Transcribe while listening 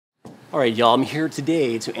Alright y'all, I'm here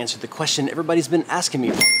today to answer the question everybody's been asking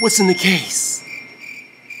me. What's in the case?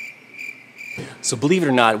 So believe it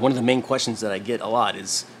or not, one of the main questions that I get a lot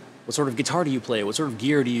is, what sort of guitar do you play? What sort of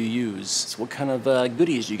gear do you use? What kind of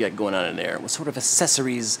goodies do you got going on in there? What sort of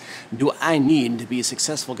accessories do I need to be a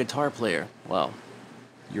successful guitar player? Well,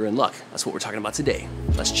 you're in luck. That's what we're talking about today.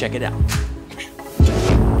 Let's check it out.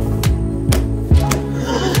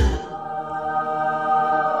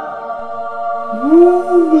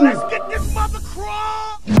 Let's get this mother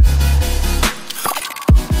crawl!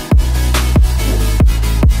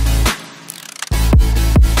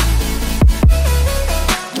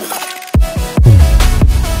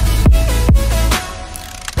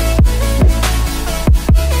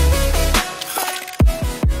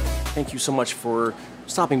 Thank you so much for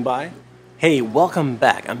stopping by. Hey, welcome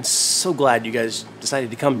back. I'm so glad you guys decided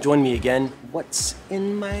to come join me again. What's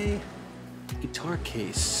in my guitar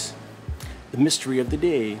case? The mystery of the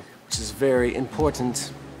day, which is very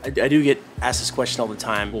important. I do get asked this question all the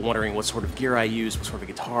time, wondering what sort of gear I use, what sort of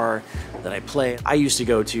guitar that I play. I used to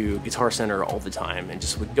go to Guitar Center all the time and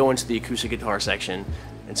just would go into the acoustic guitar section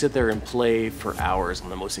and sit there and play for hours on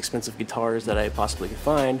the most expensive guitars that I possibly could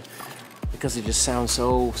find because they just sound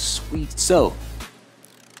so sweet. So,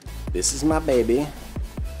 this is my baby.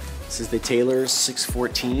 This is the Taylor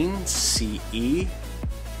 614 CE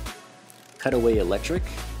Cutaway Electric.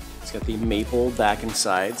 It's got the maple back and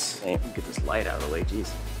sides. Hey, get this light out of the way, jeez.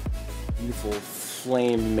 Beautiful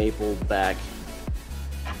flame maple back.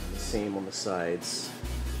 The same on the sides.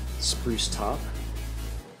 Spruce top.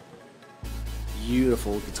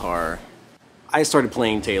 Beautiful guitar. I started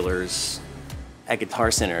playing Taylors at Guitar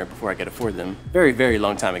Center before I could afford them. Very, very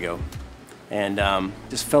long time ago. And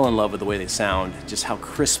just fell in love with the way they sound, just how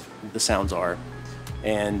crisp the sounds are.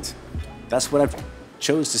 And that's what I've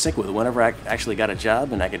chose to stick with. Whenever I actually got a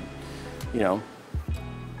job and I could, you know,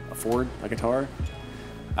 afford a guitar,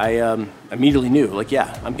 I immediately knew, like,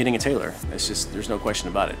 yeah, I'm getting a Taylor. It's just, there's no question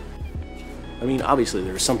about it. I mean, obviously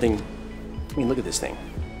there's something, I mean, look at this thing.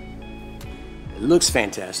 It looks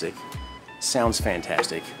fantastic, sounds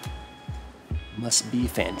fantastic, must be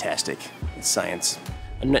fantastic. It's science.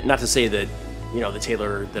 Not to say that, you know, the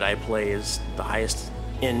Taylor that I play is the highest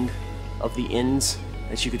end of the ends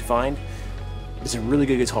that you could find. It's a really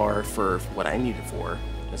good guitar for what I need it for.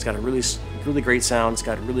 It's got a really great sound. It's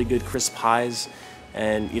got really good crisp highs,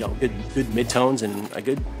 and, you know, good midtones and a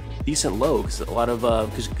good decent low. Because a lot of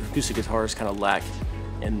acoustic guitars kind of lack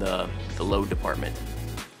in the low department.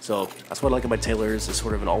 So that's what I like about Taylor's. It's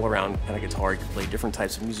sort of an all-around kind of guitar. You can play different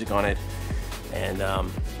types of music on it, and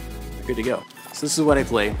you're good to go. So this is what I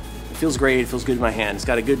play. It feels great. It feels good in my hand. It's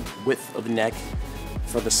got a good width of the neck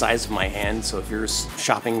for the size of my hand. So if you're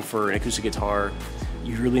shopping for an acoustic guitar,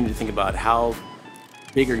 you really need to think about how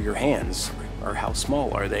big are your hands, or how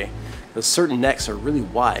small are they. Because certain necks are really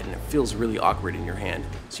wide and it feels really awkward in your hand.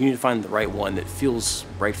 So you need to find the right one that feels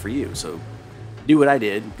right for you. So do what I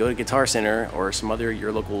did, go to Guitar Center or some other,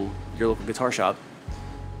 your local guitar shop,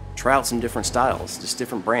 try out some different styles, just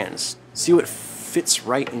different brands. See what fits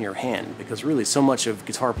right in your hand, because really so much of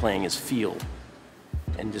guitar playing is feel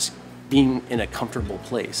and just being in a comfortable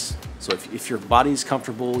place. So if your body's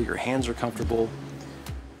comfortable, your hands are comfortable,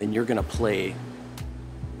 then you're gonna play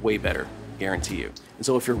way better, guarantee you. And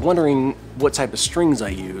so if you're wondering what type of strings I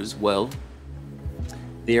use, well,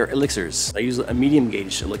 they are Elixirs. I use a medium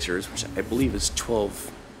gauge Elixirs, which I believe is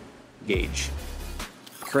 12 gauge.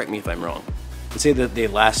 Correct me if I'm wrong. They say that they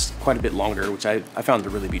last quite a bit longer, which I found to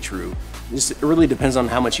really be true. It really depends on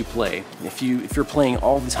how much you play. If you're playing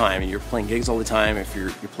all the time, and you're playing gigs all the time, if you're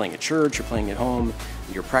playing at church, you're playing at home,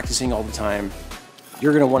 you're practicing all the time,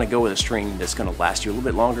 you're gonna wanna go with a string that's gonna last you a little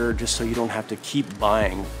bit longer, just so you don't have to keep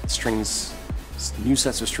buying strings, new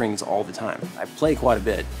sets of strings all the time. I play quite a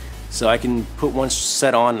bit, so I can put one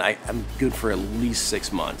set on, I'm good for at least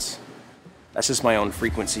 6 months. That's just my own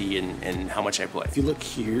frequency and how much I play. If you look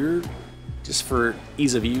here, just for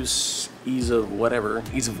ease of use, ease of whatever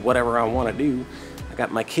I want to do, I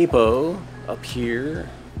got my Capo up here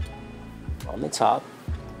on the top.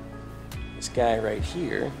 This guy right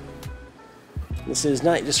here. This is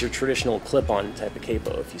not just your traditional clip-on type of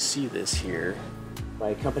Capo. If you see this here, by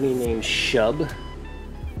a company named Shubb,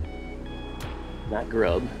 not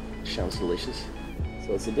Grub, sounds delicious.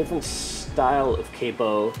 So it's a different style of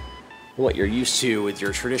Capo than what you're used to with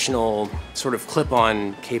your traditional sort of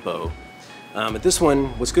clip-on Capo. But this one,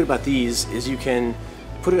 what's good about these is you can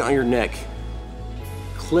put it on your neck,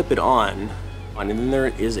 clip it on, and then there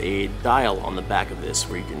is a dial on the back of this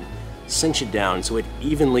where you can cinch it down so it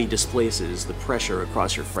evenly displaces the pressure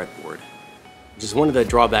across your fretboard, which is one of the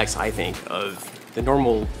drawbacks, I think, of the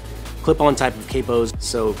normal clip-on type of capos.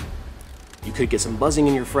 So You could get some buzzing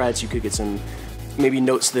in your frets, you could get some maybe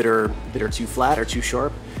notes that are too flat or too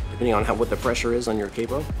sharp, depending on what the pressure is on your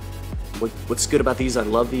capo. What's good about these, I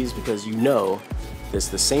love these because you know there's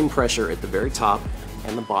the same pressure at the very top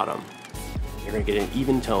and the bottom. You're gonna get an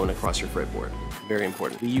even tone across your fretboard. Very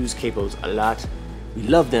important. We use capos a lot. We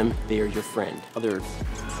love them, they are your friend. Other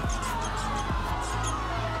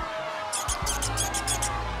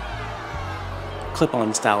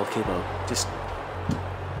clip-on style capo, just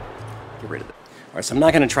get rid of it. All right, so I'm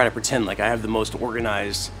not gonna try to pretend like I have the most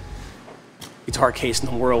organized guitar case in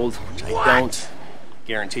the world, which I don't,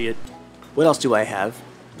 guarantee it. What else do I have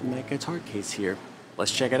in my guitar case here?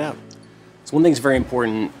 Let's check it out. So one thing's very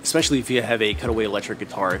important, especially if you have a cutaway electric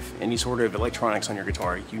guitar, if any sort of electronics on your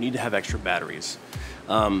guitar, you need to have extra batteries.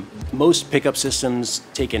 Most pickup systems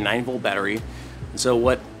take a 9-volt battery. So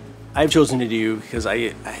what I've chosen to do, because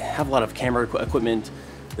I have a lot of camera equipment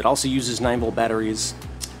that also uses 9-volt batteries,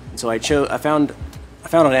 and so I found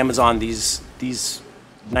on Amazon these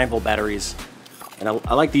 9-volt batteries, and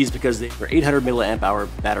I like these because they're 800 milliamp hour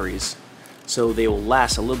batteries. So they will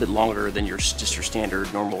last a little bit longer than just your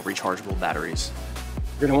standard normal rechargeable batteries.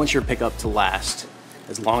 You're gonna want your pickup to last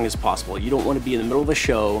as long as possible. You don't want to be in the middle of a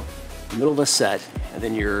show, the middle of a set, and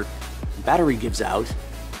then your battery gives out,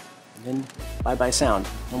 and then bye-bye sound,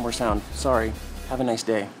 no more sound, sorry, have a nice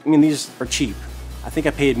day. I mean, these are cheap. I think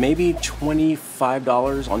I paid maybe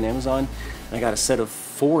 $25 on Amazon, and I got a set of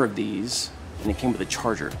 4 of these, and it came with a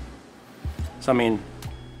charger. So I mean,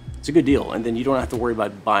 it's a good deal, and then you don't have to worry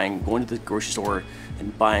about going to the grocery store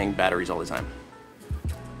and buying batteries all the time.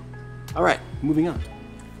 All right, moving on.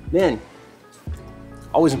 Then,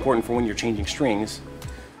 always important for when you're changing strings,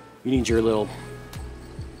 you need your little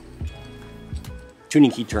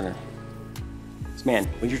tuning key turner. So man,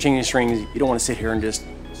 when you're changing strings, you don't want to sit here and just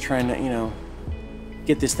trying to, you know,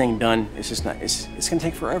 get this thing done. It's just not. It's gonna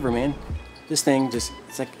take forever, man. This thing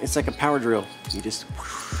it's like a power drill. You just.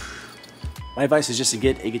 My advice is just to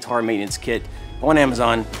get a guitar maintenance kit. Go on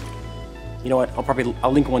Amazon. You know what?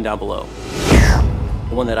 I'll link one down below.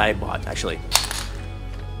 The one that I bought, actually.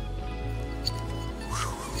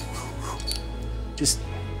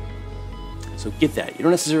 So get that. You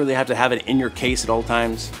don't necessarily have to have it in your case at all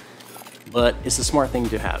times, but it's a smart thing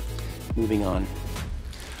to have. Moving on.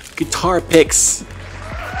 Guitar picks.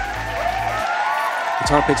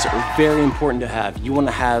 Guitar picks are very important to have. You want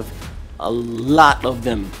to have a lot of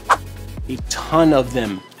them. A ton of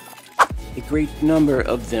them, a great number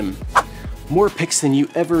of them, more picks than you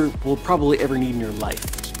will probably ever need in your life.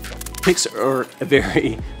 Picks are a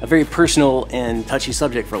very personal and touchy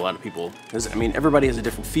subject for a lot of people, because I mean everybody has a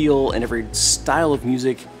different feel, and every style of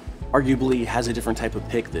music arguably has a different type of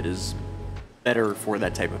pick that is better for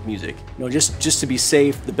that type of music. You know, just to be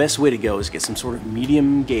safe, the best way to go is get some sort of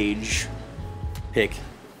medium gauge pick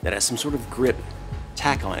that has some sort of grip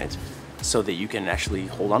tack on it, so that you can actually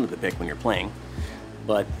hold on to the pick when you're playing.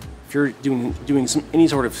 But if you're doing any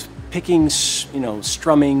sort of picking, you know,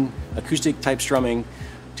 strumming, acoustic type strumming,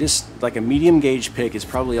 just like a medium gauge pick is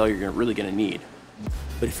probably all you're really gonna need.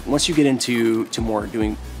 But once you get into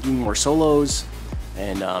doing more solos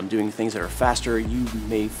and doing things that are faster, you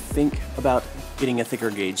may think about getting a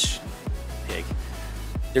thicker gauge pick.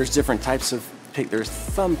 There's different types of pick. There's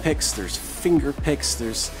thumb picks, there's finger picks,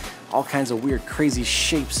 there's all kinds of weird, crazy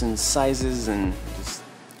shapes and sizes, and just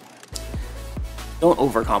don't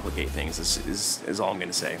overcomplicate things is all I'm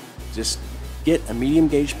gonna say. Just get a medium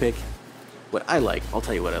gauge pick. What I like, I'll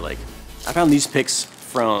tell you what I like. I found these picks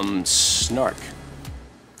from Snark.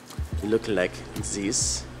 They look like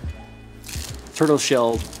these. Turtle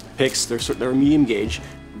shell picks, they're medium gauge.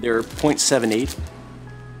 They're 0.78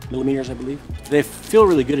 millimeters, I believe. They feel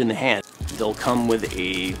really good in the hand. They'll come with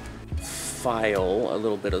a file, a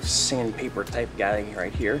little bit of sandpaper type guy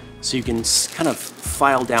right here, so you can kind of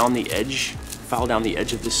file down the edge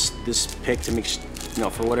of this pick to make, you know,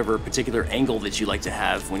 for whatever particular angle that you like to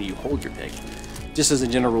have when you hold your pick. Just as a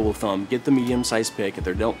general rule of thumb, get the medium-sized pick. If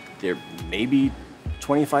they're maybe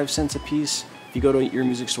 25 cents a piece. If you go to your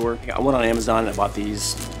music store, I went on Amazon and I bought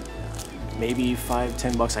these, maybe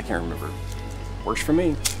 $5–10 bucks, I can't remember. Works for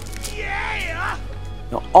me. Yeah!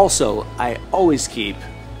 Now, also, I always keep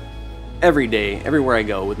every day, everywhere I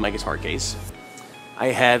go with my guitar case, I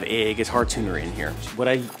have a guitar tuner in here. What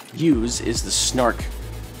I use is the Snark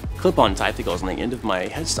clip-on type that goes on the end of my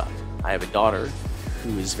headstock. I have a daughter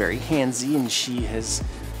who is very handsy, and she has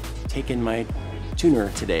taken my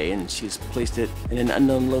tuner today and she's placed it in an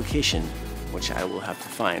unknown location, which I will have to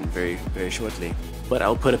find very, very shortly. But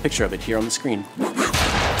I'll put a picture of it here on the screen.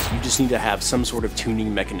 You just need to have some sort of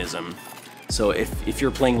tuning mechanism. So if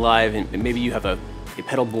you're playing live and maybe you have a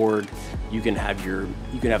pedal board, you can have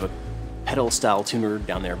a pedal style tuner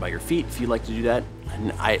down there by your feet if you like to do that.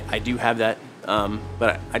 And I do have that,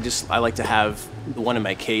 but I like to have the one in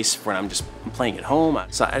my case when I'm playing at home.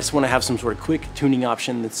 So I just want to have some sort of quick tuning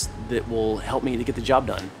option that will help me to get the job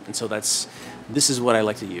done. And so this is what I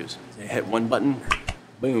like to use. I hit one button,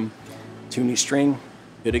 boom, tuning string,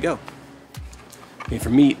 good to go. Okay, for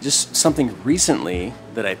me, just something recently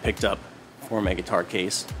that I picked up for my guitar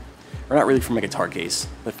case, or not really for my guitar case,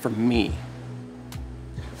 but for me,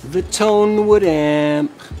 the Tone Wood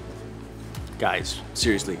amp. Guys,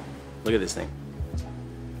 seriously, look at this thing.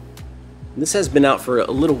 This has been out for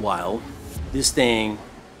a little while. This thing,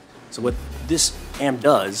 so what this amp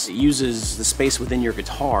does, it uses the space within your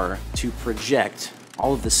guitar to project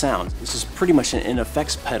all of the sounds. This is pretty much an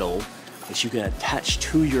effects pedal that you can attach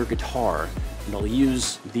to your guitar, and it'll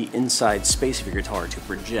use the inside space of your guitar to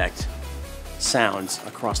project sounds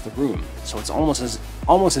across the room. So it's almost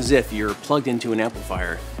as if you're plugged into an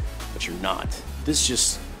amplifier, but you're not. This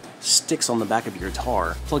just sticks on the back of your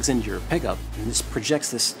guitar, plugs into your pickup, and this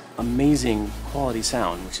projects this amazing quality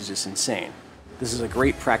sound, which is just insane. This is a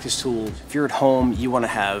great practice tool. If you're at home, you want to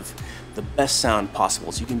have the best sound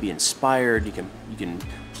possible, so you can be inspired, you can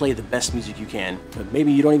play the best music you can, but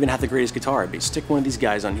maybe you don't even have the greatest guitar, but stick one of these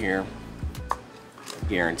guys on here, I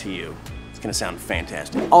guarantee you, it's gonna sound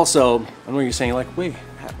fantastic. Also, I know you're saying like, wait,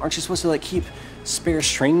 aren't you supposed to like keep spare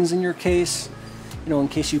strings in your case? You know, in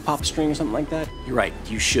case you pop a string or something like that? You're right,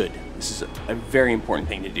 you should. This is a very important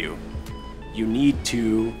thing to do. You need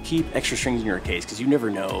to keep extra strings in your case because you never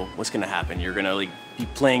know what's gonna happen. You're gonna like be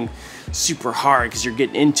playing super hard because you're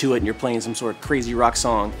getting into it and you're playing some sort of crazy rock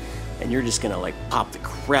song, and you're just gonna like pop the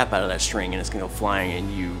crap out of that string and it's gonna go flying,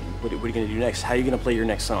 and what are you gonna do next? How are you gonna play your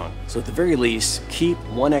next song? So at the very least, keep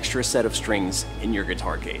one extra set of strings in your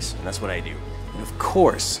guitar case, and that's what I do. And of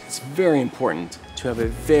course, it's very important to have a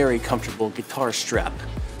very comfortable guitar strap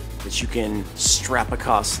that you can strap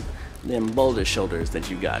across them boulder shoulders that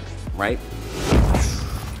you got, right?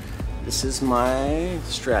 This is my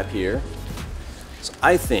strap here. So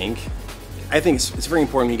I think it's very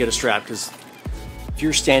important you get a strap, because if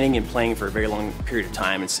you're standing and playing for a very long period of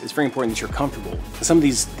time, it's very important that you're comfortable. Some of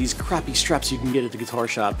these crappy straps you can get at the guitar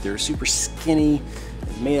shop, they're super skinny,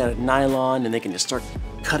 made out of nylon, and they can just start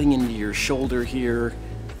cutting into your shoulder here,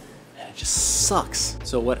 and it just sucks.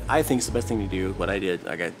 So what I think is the best thing to do, what I did,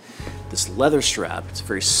 I got this leather strap. It's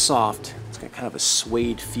very soft. It's got kind of a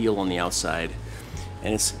suede feel on the outside,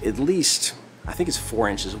 and it's at least, I think it's 4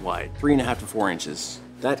 inches wide, 3.5 to 4 inches.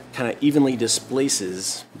 That kind of evenly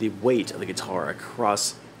displaces the weight of the guitar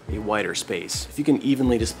across a wider space. If you can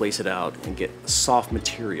evenly displace it out and get a soft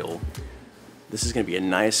material, this is going to be a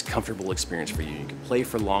nice, comfortable experience for you. You can play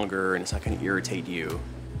for longer and it's not going to irritate you.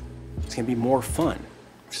 It's going to be more fun,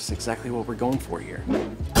 which is exactly what we're going for here.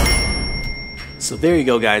 So there you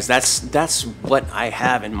go, guys. That's what I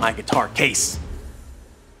have in my guitar case.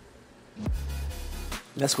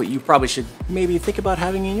 That's what you probably should maybe think about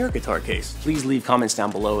having in your guitar case. Please leave comments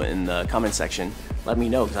down below in the comment section. Let me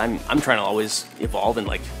know, because I'm trying to always evolve and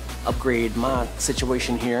like upgrade my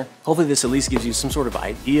situation here. Hopefully this at least gives you some sort of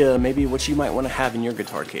idea, maybe what you might want to have in your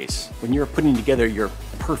guitar case when you're putting together your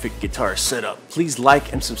perfect guitar setup. Please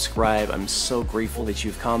like and subscribe. I'm so grateful that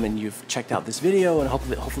you've come and you've checked out this video, and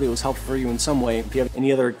hopefully it was helpful for you in some way. If you have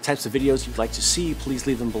any other types of videos you'd like to see, please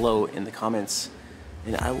leave them below in the comments,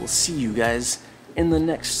 and I will see you guys in the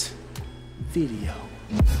next video.